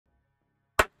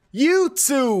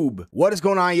YouTube, what is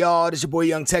going on, y'all? It is your boy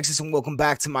Young Texas, and welcome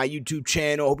back to my YouTube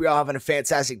channel. Hope y'all having a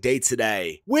fantastic day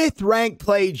today. With ranked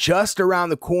play just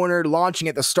around the corner, launching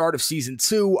at the start of season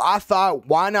 2, I thought,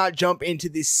 why not jump into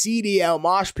the CDL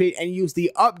mosh pit and use the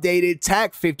updated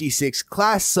TAQ 56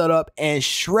 class setup and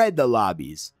shred the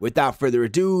lobbies. Without further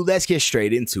ado, let's get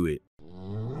straight into it.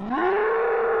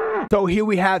 So here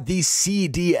we have the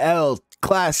CDL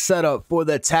class setup for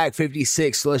the TAQ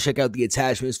 56. So let's check out the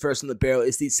attachments. First on the barrel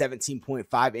is the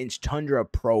 17.5-inch Tundra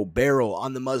Pro barrel.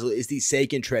 On the muzzle is the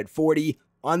Seiken Tread 40.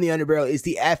 On the underbarrel is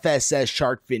the FSS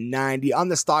Shark Fin 90. On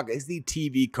the stock is the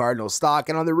TV Cardinal stock.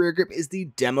 And on the rear grip is the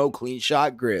Demo Clean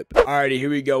Shot grip. Alrighty,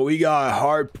 here we go. We got a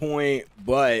hard point,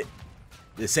 but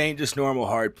this ain't just normal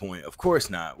hard point. Of course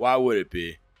not. Why would it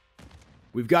be?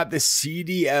 We've got the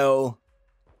CDL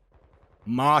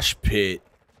mosh pit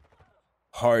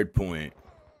hard point.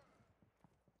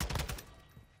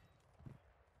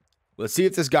 Let's see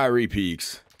if this guy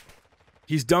repeaks.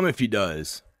 He's dumb if he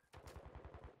does.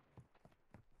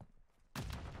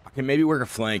 I can maybe work a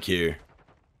flank here.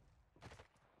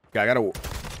 Okay, I gotta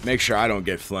make sure I don't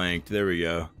get flanked. There we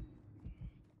go.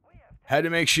 Had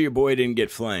to make sure your boy didn't get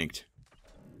flanked.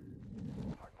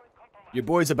 Your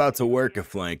boy's about to work a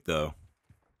flank though.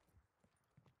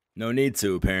 No need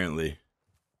to, apparently.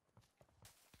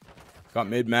 Got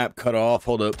mid-map cut off.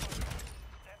 Hold up.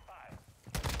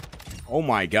 Oh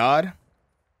my god.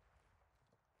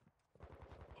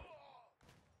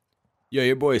 Yo,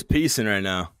 your boy is piecing right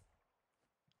now.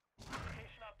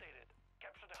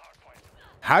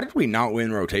 How did we not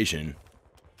win rotation?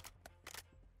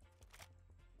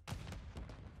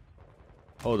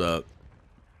 Hold up.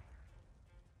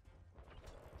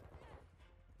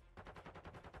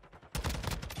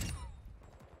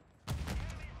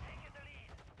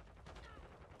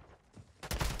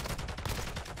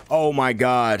 Oh my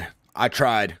god. I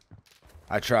tried.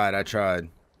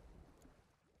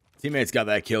 Teammates got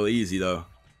that kill easy though.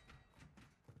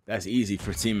 That's easy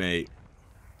for teammate.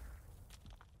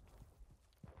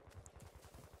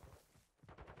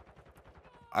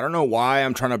 I don't know why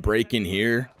I'm trying to break in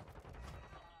here.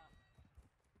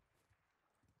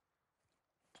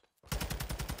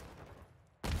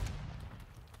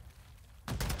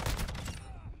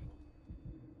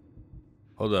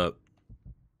 Hold up.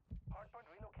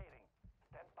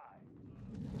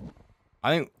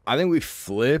 I think we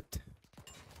flipped.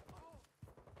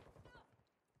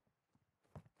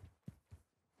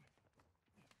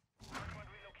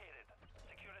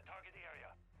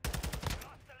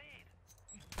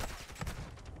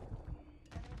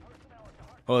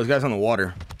 Oh, this guy's on the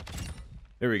water.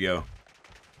 There we go.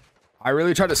 I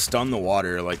really tried to stun the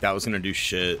water like that was gonna do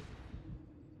shit.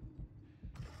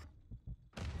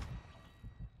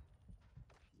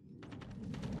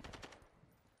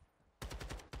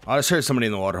 I just heard somebody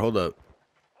in the water. Hold up.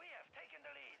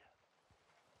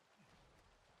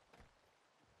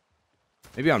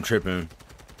 Maybe I'm tripping.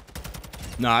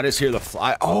 No, I just hear the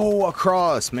fly. Oh,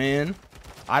 across, man.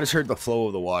 I just heard the flow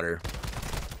of the water.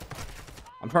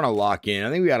 I'm trying to lock in. I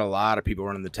think we got a lot of people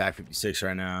running the TAQ 56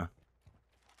 right now.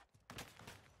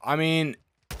 I mean,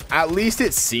 at least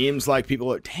it seems like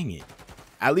people are... Dang it.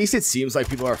 At least it seems like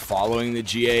people are following the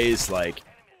GAs. Like,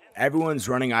 everyone's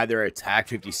running either a TAQ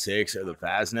 56 or the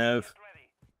Vaznev.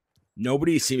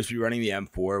 Nobody seems to be running the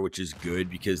M4, which is good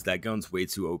because that gun's way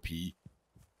too OP.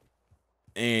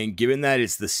 And given that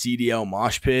it's the CDL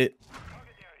mosh pit,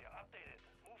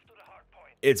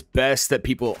 it's best that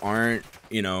people aren't,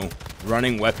 you know,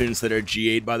 running weapons that are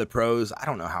GA'd by the pros. I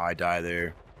don't know how I die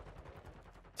there.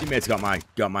 Teammate's got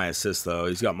my assist though.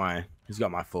 He's got my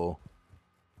full.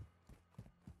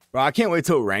 Bro, I can't wait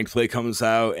till ranked play comes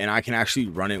out and I can actually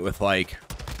run it with like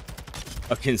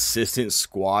a consistent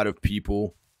squad of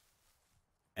people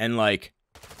and like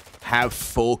have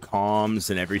full comms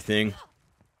and everything.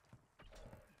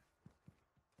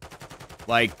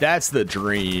 Like that's the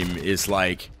dream, is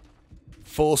like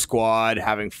full squad,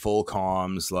 having full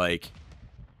comms, like,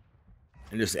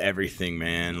 and just everything,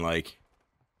 man. Like,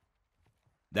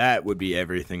 that would be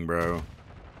everything, bro.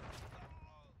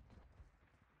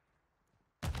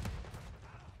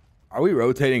 Are we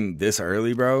rotating this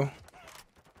early, bro?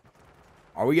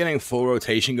 Are we getting full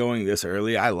rotation going this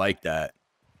early? I like that.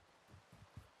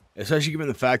 Especially given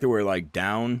the fact that we're, like,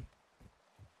 down.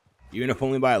 Even if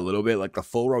only by a little bit, like, the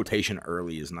full rotation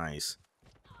early is nice.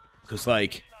 Because,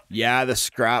 like... Yeah, the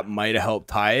scrap might have helped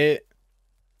tie it,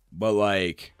 but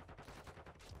like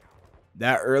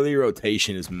that early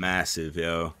rotation is massive,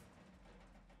 yo.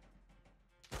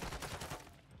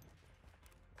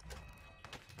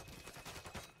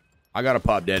 I gotta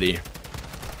pop Daddy.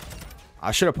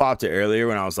 I should have popped it earlier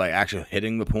when I was like actually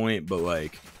hitting the point, but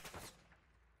like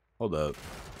Hold up.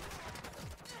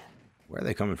 Where are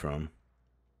they coming from?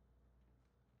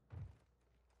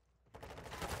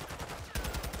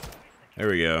 There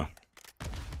we go.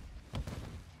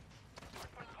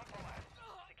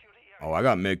 Oh, I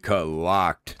got mid-cut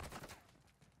locked.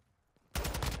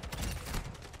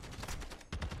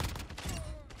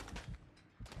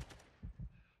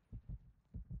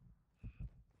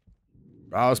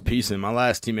 I was piecing. My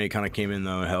last teammate kind of came in,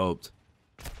 though, and helped.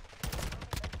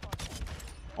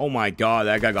 Oh, my God.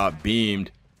 That guy got beamed.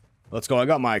 Let's go. I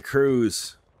got my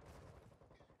cruise.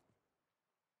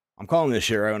 I'm calling this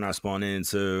shit right when I spawn in,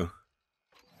 so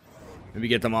maybe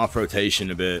get them off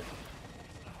rotation a bit.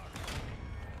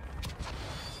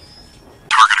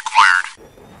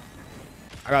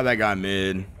 I got that guy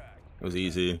mid. It was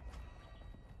easy.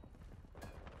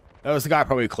 That was the guy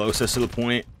probably closest to the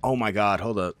point. Oh my God,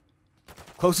 hold up.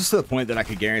 Closest to the point that I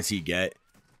could guarantee get.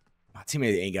 My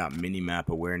teammate ain't got mini-map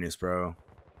awareness, bro.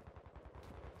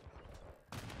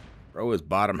 Bro was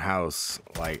bottom house,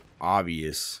 like,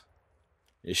 obvious.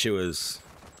 This shit was...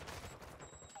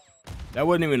 That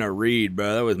wasn't even a read,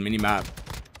 bro. That was mini-map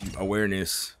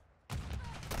awareness.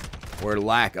 Or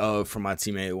lack of from my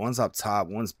teammate. One's up top,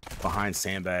 one's behind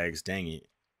sandbags. Dang it.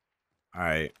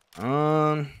 Alright.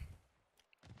 I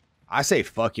say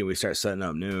fuck it, we start setting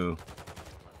up new.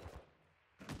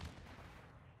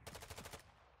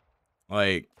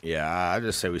 Like, yeah, I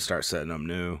just say we start setting up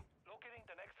new. Locating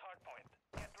the next hard point.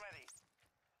 Get ready.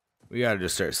 We gotta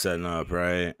just start setting up,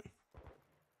 right?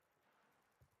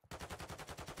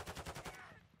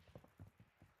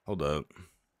 Hold up.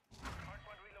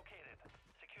 Hardpoint relocated.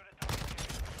 Secure the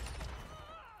target.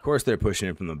 Of course they're pushing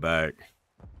it from the back.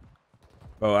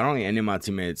 Bro, I don't think any of my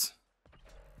teammates...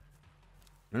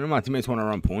 None of my teammates want to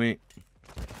run point.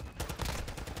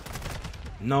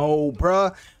 No,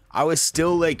 bruh. I was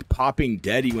still, like, popping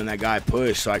deady when that guy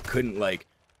pushed, so I couldn't, like,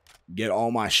 get all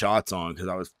my shots on because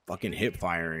I was fucking hip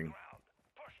firing.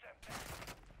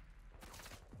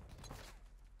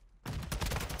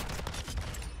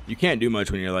 You can't do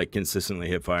much when you're, like, consistently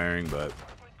hip firing, but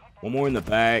one more in the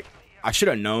back. I should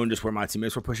have known just where my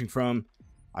teammates were pushing from.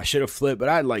 I should have flipped, but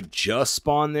I had, like, just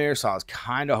spawned there, so I was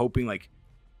kind of hoping, like,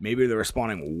 maybe they were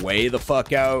spawning way the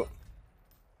fuck out.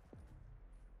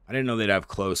 I didn't know they'd have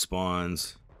close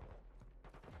spawns.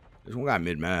 There's one guy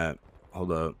mid-map.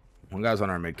 Hold up. One guy's on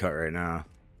our mid-cut right now.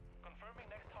 Confirming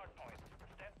next hard point.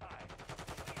 Stand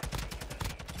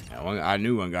by. Yeah, I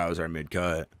knew one guy was our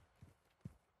mid-cut.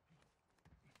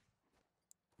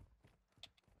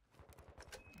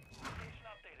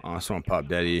 Oh, I just want to pop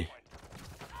Daddy.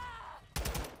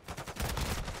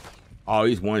 Oh,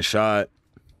 he's one shot.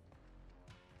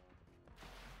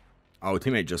 Oh,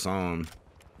 teammate just on him.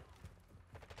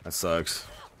 That sucks.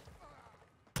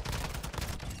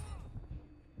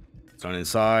 It's on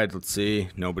inside. Let's see.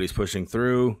 Nobody's pushing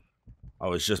through.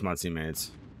 Oh, it's just my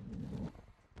teammates.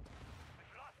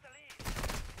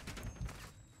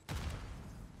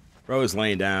 Bro is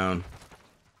laying down.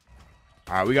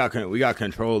 All right, we got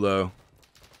control though.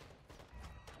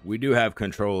 We do have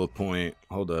control of point.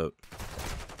 Hold up.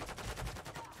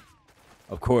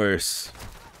 Of course.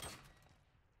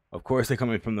 Of course they're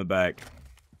coming from the back.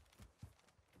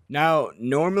 Now,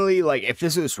 normally, like, if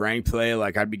this was ranked play,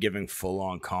 like, I'd be giving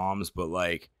full-on comms, but,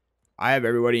 like, I have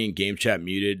everybody in game chat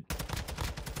muted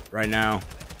right now.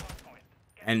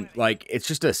 And, like, it's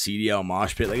just a CDL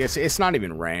mosh pit. Like, it's not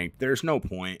even ranked. There's no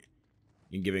point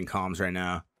in giving comms right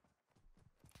now.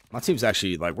 My team's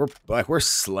actually, like, we're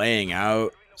slaying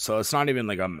out. So it's not even,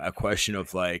 like, a question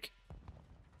of, like,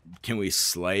 can we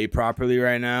slay properly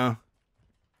right now?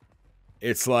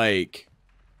 It's, like...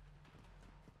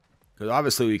 Because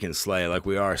obviously we can slay, like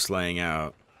we are slaying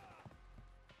out.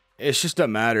 It's just a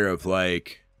matter of,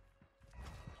 like,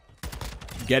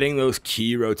 getting those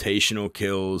key rotational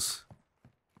kills.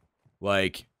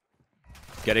 Like,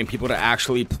 getting people to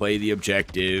actually play the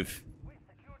objective.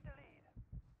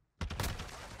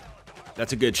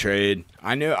 That's a good trade.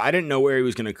 I didn't know where he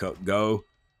was going to go.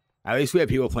 At least we have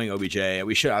people playing OBJ. I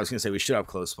was going to say we should have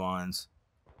close spawns.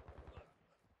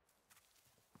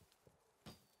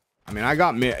 I mean, I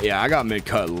got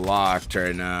mid-cut locked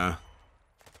right now.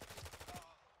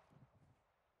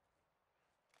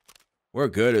 We're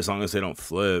good as long as they don't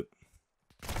flip.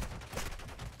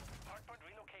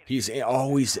 He's in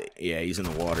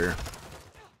the water.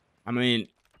 I mean,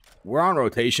 we're on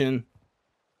rotation.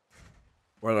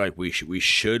 We're like, we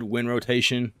should win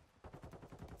rotation.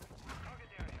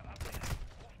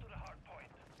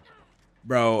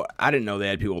 Bro, I didn't know they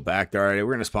had people back there already.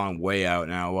 We're gonna spawn way out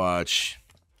now, watch.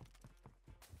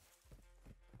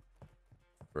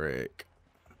 Frick.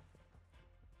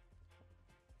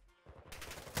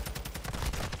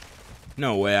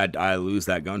 No way I lose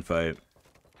that gunfight.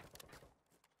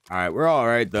 Alright, we're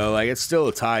alright though. Like, it's still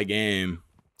a tie game.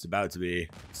 It's about to be.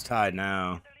 It's tied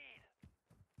now.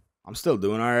 I'm still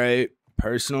doing alright,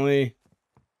 personally.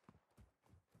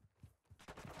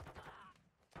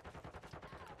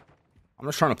 I'm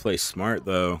just trying to play smart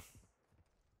though.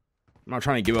 I'm not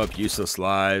trying to give up useless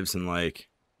lives and like...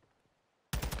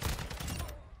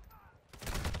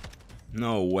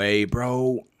 No way,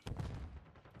 bro.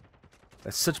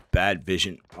 That's such bad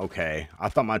vision. Okay, I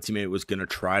thought my teammate was gonna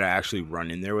try to actually run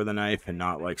in there with a knife and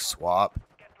not like swap.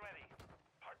 Get ready.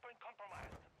 Hardpoint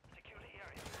compromised. Secure the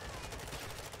area.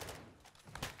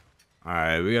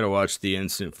 Alright, we gotta watch the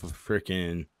instant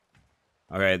freaking...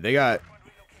 Okay, they got...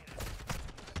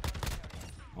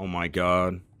 Oh my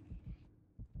god.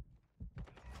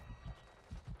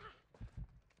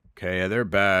 Okay, yeah, they're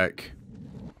back.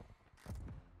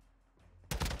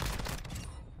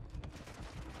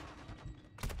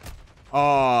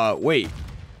 Wait.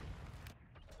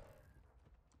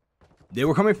 They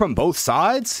were coming from both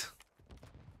sides?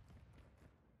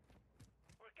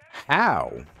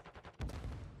 How?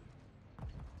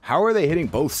 How are they hitting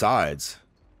both sides?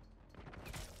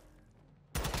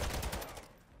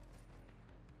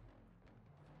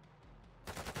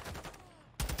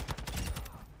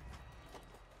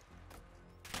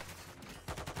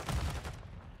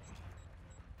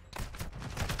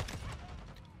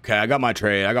 Okay, I got my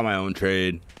trade. I got my own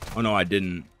trade. Oh, no, I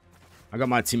didn't. I got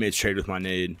my teammates trade with my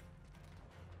nade.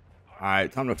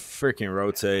 Alright, time to freaking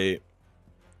rotate.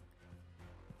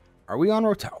 Are we on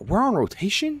rotation? We're on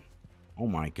rotation? Oh,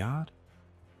 my God.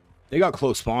 They got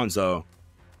close spawns, though.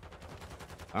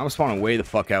 I'm spawning way the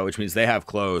fuck out, which means they have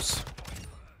close.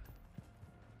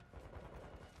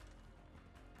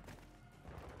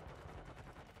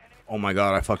 Oh, my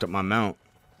God, I fucked up my mount.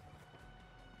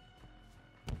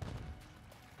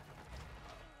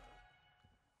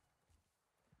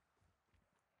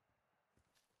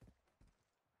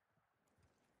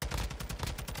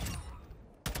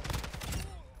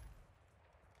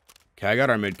 Okay, I got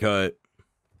our mid cut.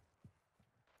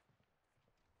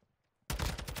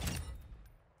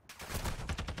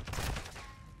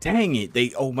 Dang it.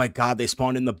 They, oh my god, they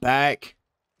spawned in the back.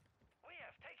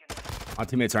 My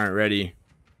teammates aren't ready.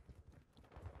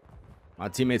 My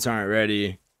teammates aren't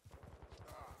ready.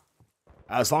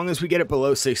 As long as we get it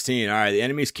below 16. All right, the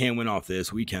enemies can't win off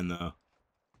this. We can, though.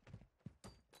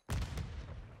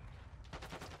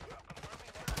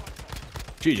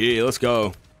 GG, let's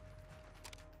go.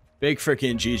 Big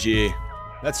freaking GG.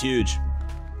 That's huge.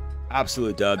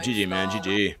 Absolute dub. GG, man.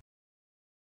 GG.